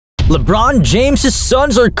LeBron James'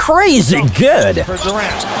 sons are crazy good. For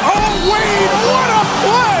Durant. Oh, Wade, what a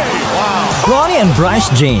play! Wow. Bronny and Bryce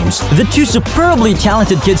James, the two superbly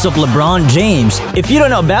talented kids of LeBron James. If you don't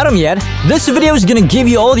know about them yet, this video is gonna give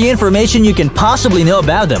you all the information you can possibly know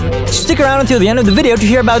about them. Stick around until the end of the video to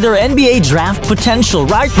hear about their NBA draft potential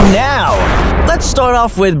right now. Let's start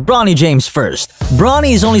off with Bronny James first.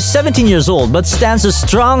 Bronny is only 17 years old but stands a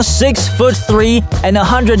strong 6'3" and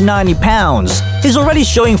 190 pounds. He's already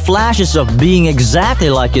showing flashes of being exactly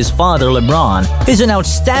like his father LeBron. He's an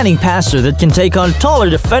outstanding passer that can take on taller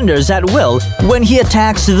defenders at will when he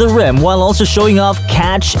attacks the rim while also showing off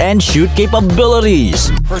catch and shoot capabilities.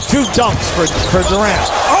 For two dunks for Durant.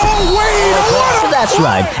 Oh, Wade, what a That's play!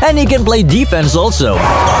 right, and he can play defense also.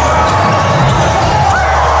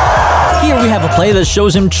 Here we have a play that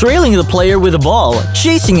shows him trailing the player with the ball,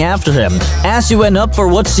 chasing after him. As he went up for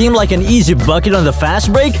what seemed like an easy bucket on the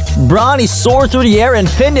fast break, Bronny soared through the air and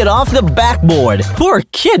pinned it off the backboard. Poor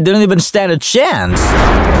kid didn't even stand a chance.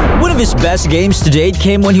 One of his best games to date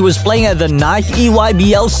came when he was playing at the ninth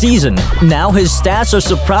EYBL season. Now his stats are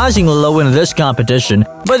surprisingly low in this competition,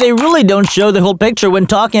 but they really don't show the whole picture when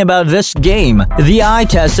talking about this game. The eye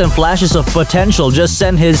test and flashes of potential just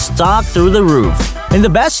sent his stock through the roof. In the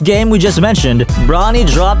best game we just mentioned, Bronny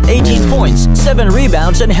dropped 18 points, 7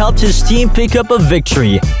 rebounds, and helped his team pick up a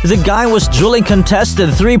victory. The guy was drilling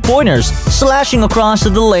contested three-pointers, slashing across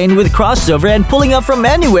the lane with crossover and pulling up from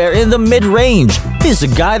anywhere in the mid-range. He's a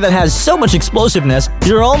guy that has so much explosiveness,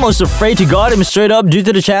 you're almost afraid to guard him straight up due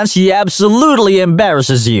to the chance he absolutely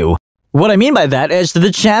embarrasses you. What I mean by that is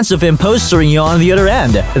the chance of him postering you on the other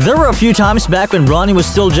end. There were a few times back when Bronny was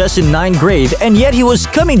still just in 9th grade, and yet he was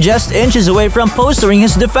coming just inches away from postering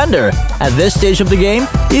his defender. At this stage of the game,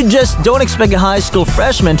 you just don't expect a high school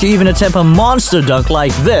freshman to even attempt a monster dunk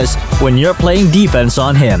like this when you're playing defense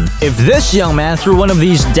on him. If this young man threw one of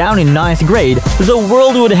these down in 9th grade, the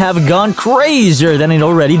world would have gone crazier than it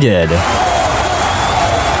already did.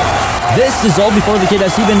 This is all before the kid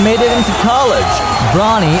has even made it into college.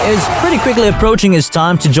 Bronny is pretty quickly approaching his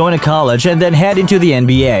time to join a college and then head into the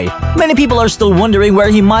NBA. Many people are still wondering where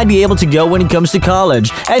he might be able to go when it comes to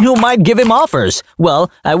college and who might give him offers.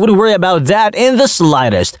 Well, I wouldn't worry about that in the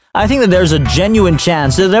slightest. I think that there's a genuine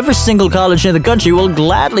chance that every single college in the country will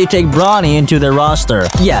gladly take Bronny into their roster.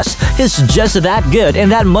 Yes, he's just that good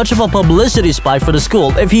and that much of a publicity spy for the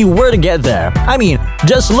school if he were to get there. I mean,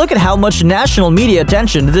 just look at how much national media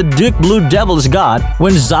attention the Duke Blue Devils got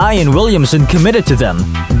when Zion Williamson committed to them.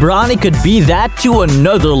 Bronny could be that to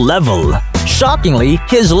another level. Shockingly,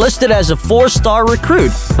 he's listed as a 4-star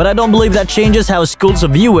recruit, but I don't believe that changes how schools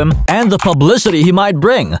view him and the publicity he might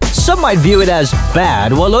bring. Some might view it as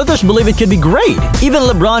bad, while others believe it could be great. Even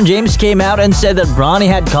LeBron James came out and said that Bronny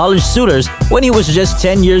had college suitors when he was just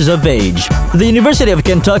 10 years of age. The University of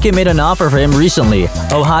Kentucky made an offer for him recently.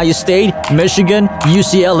 Ohio State, Michigan,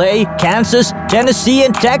 UCLA, Kansas, Tennessee,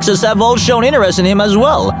 and Texas have all shown interest in him as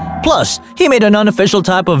well. Plus, he made an unofficial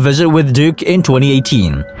type of visit with Duke in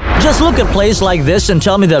 2018. Just look at plays like this and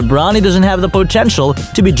tell me that Bronny doesn't have the potential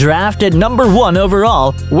to be drafted #1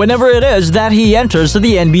 overall whenever it is that he enters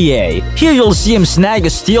the NBA. Here you'll see him snag a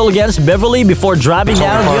steal against Beverly before driving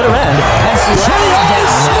down the other end and slamming down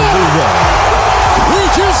the rim. We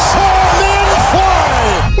just saw men fly!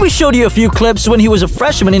 We showed you a few clips when he was a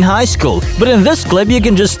freshman in high school, but in this clip you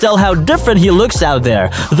can just tell how different he looks out there.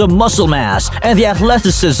 The muscle mass and the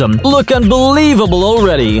athleticism look unbelievable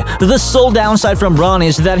already. The sole downside from Bronny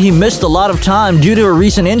is that he missed a lot of time due to a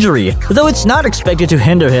recent injury, though it's not expected to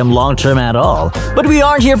hinder him long-term at all. But we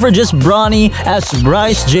aren't here for just Bronny, as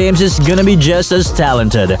Bryce James is gonna be just as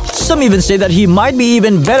talented. Some even say that he might be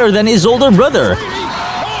even better than his older brother.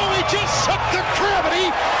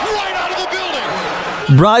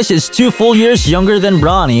 Bryce is 2 full years younger than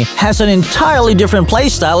Bronny, has an entirely different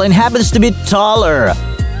playstyle, and happens to be taller.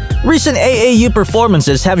 Recent AAU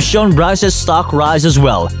performances have shown Bryce's stock rise as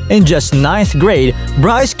well. In just 9th grade,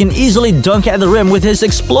 Bryce can easily dunk at the rim with his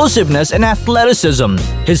explosiveness and athleticism.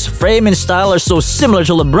 His frame and style are so similar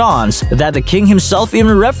to LeBron's that the King himself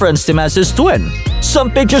even referenced him as his twin.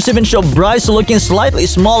 Some pictures even show Bryce looking slightly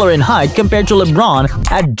smaller in height compared to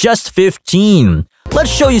LeBron at just 15. Let's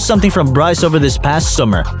show you something from Bryce over this past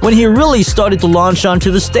summer, when he really started to launch onto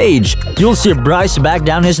the stage. You'll see Bryce back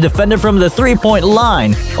down his defender from the three-point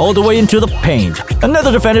line, all the way into the paint.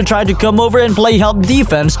 Another defender tried to come over and play help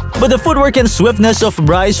defense, but the footwork and swiftness of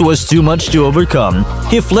Bryce was too much to overcome.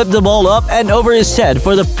 He flipped the ball up and over his head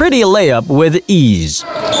for the pretty layup with ease.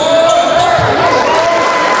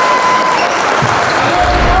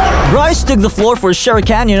 Bryce took the floor for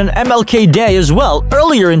Canyon on MLK Day as well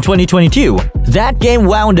earlier in 2022. That game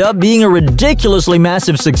wound up being a ridiculously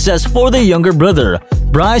massive success for the younger brother.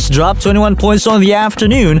 Bryce dropped 21 points on the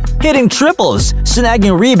afternoon, hitting triples,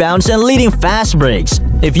 snagging rebounds, and leading fast breaks.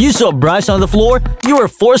 If you saw Bryce on the floor, you were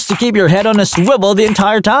forced to keep your head on a swivel the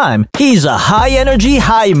entire time. He's a high-energy,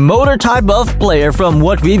 high-motor type of player from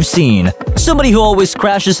what we've seen. Somebody who always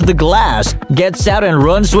crashes the glass, gets out and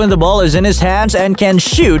runs when the ball is in his hands, and can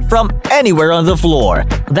shoot from anywhere on the floor.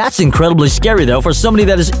 That's incredibly scary though for somebody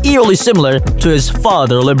that is eerily similar to his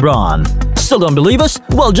father LeBron. Still don't believe us?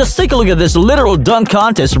 Well, just take a look at this literal dunk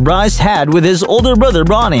contest Bryce had with his older brother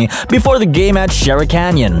Bronny before the game at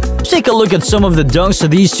Canyon. Take a look at some of the dunks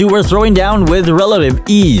these two were throwing down with relative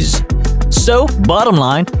ease. So, bottom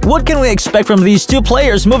line, what can we expect from these two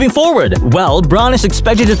players moving forward? Well, Bron is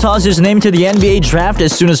expected to toss his name to the NBA draft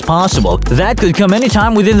as soon as possible. That could come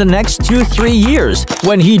anytime within the next 2-3 years.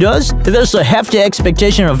 When he does, there's a hefty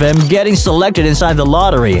expectation of him getting selected inside the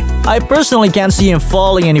lottery. I personally can't see him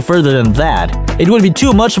falling any further than that. It would be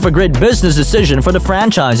too much of a great business decision for the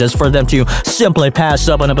franchises for them to simply pass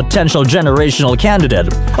up on a potential generational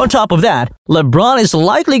candidate. On top of that, LeBron is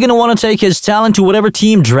likely going to want to take his talent to whatever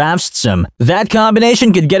team drafts him. That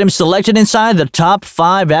combination could get him selected inside the top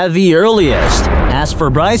 5 at the earliest. As for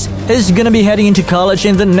Bryce, he's going to be heading into college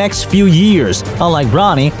in the next few years. Unlike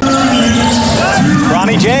Bronny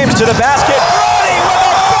James to the basket. Bronny with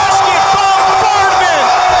a basket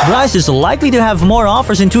bombardment! Bryce is likely to have more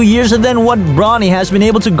offers in 2 years than what Bronny has been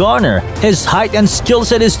able to garner. His height and skill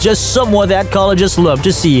set is just somewhat that colleges love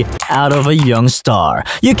to see out of a young star.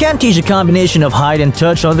 You can't teach a combination of height and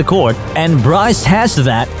touch on the court, and Bryce has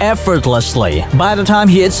that effortlessly. By the time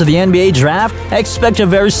he hits the NBA draft, expect a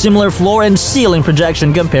very similar floor and ceiling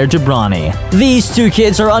projection compared to Bronny. These two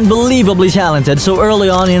kids are unbelievably talented so early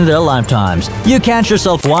on in their lifetimes. You catch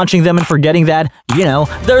yourself watching them and forgetting that,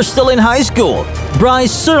 they're still in high school.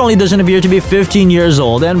 Bryce certainly doesn't appear to be 15 years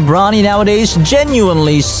old, and Bronny nowadays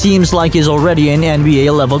genuinely seems like he's already an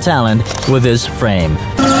NBA-level talent with his frame.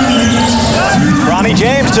 Bronny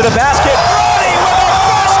James to the basket. Bronny with a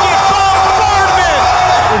basket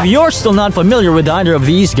bombardment! If you're still not familiar with either of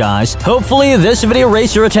these guys, hopefully this video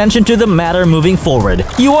raised your attention to the matter moving forward.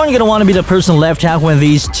 You aren't gonna want to be the person left out when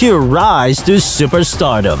these two rise to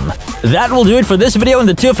superstardom. That will do it for this video on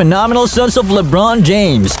the two phenomenal sons of LeBron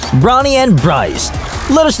James, Bronny and Bryce.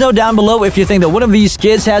 Let us know down below if you think that one of these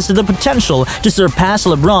kids has the potential to surpass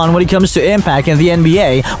LeBron when it comes to impact in the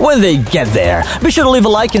NBA when they get there. Be sure to leave a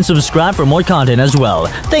like and subscribe for more content as well.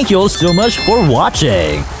 Thank you all so much for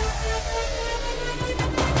watching.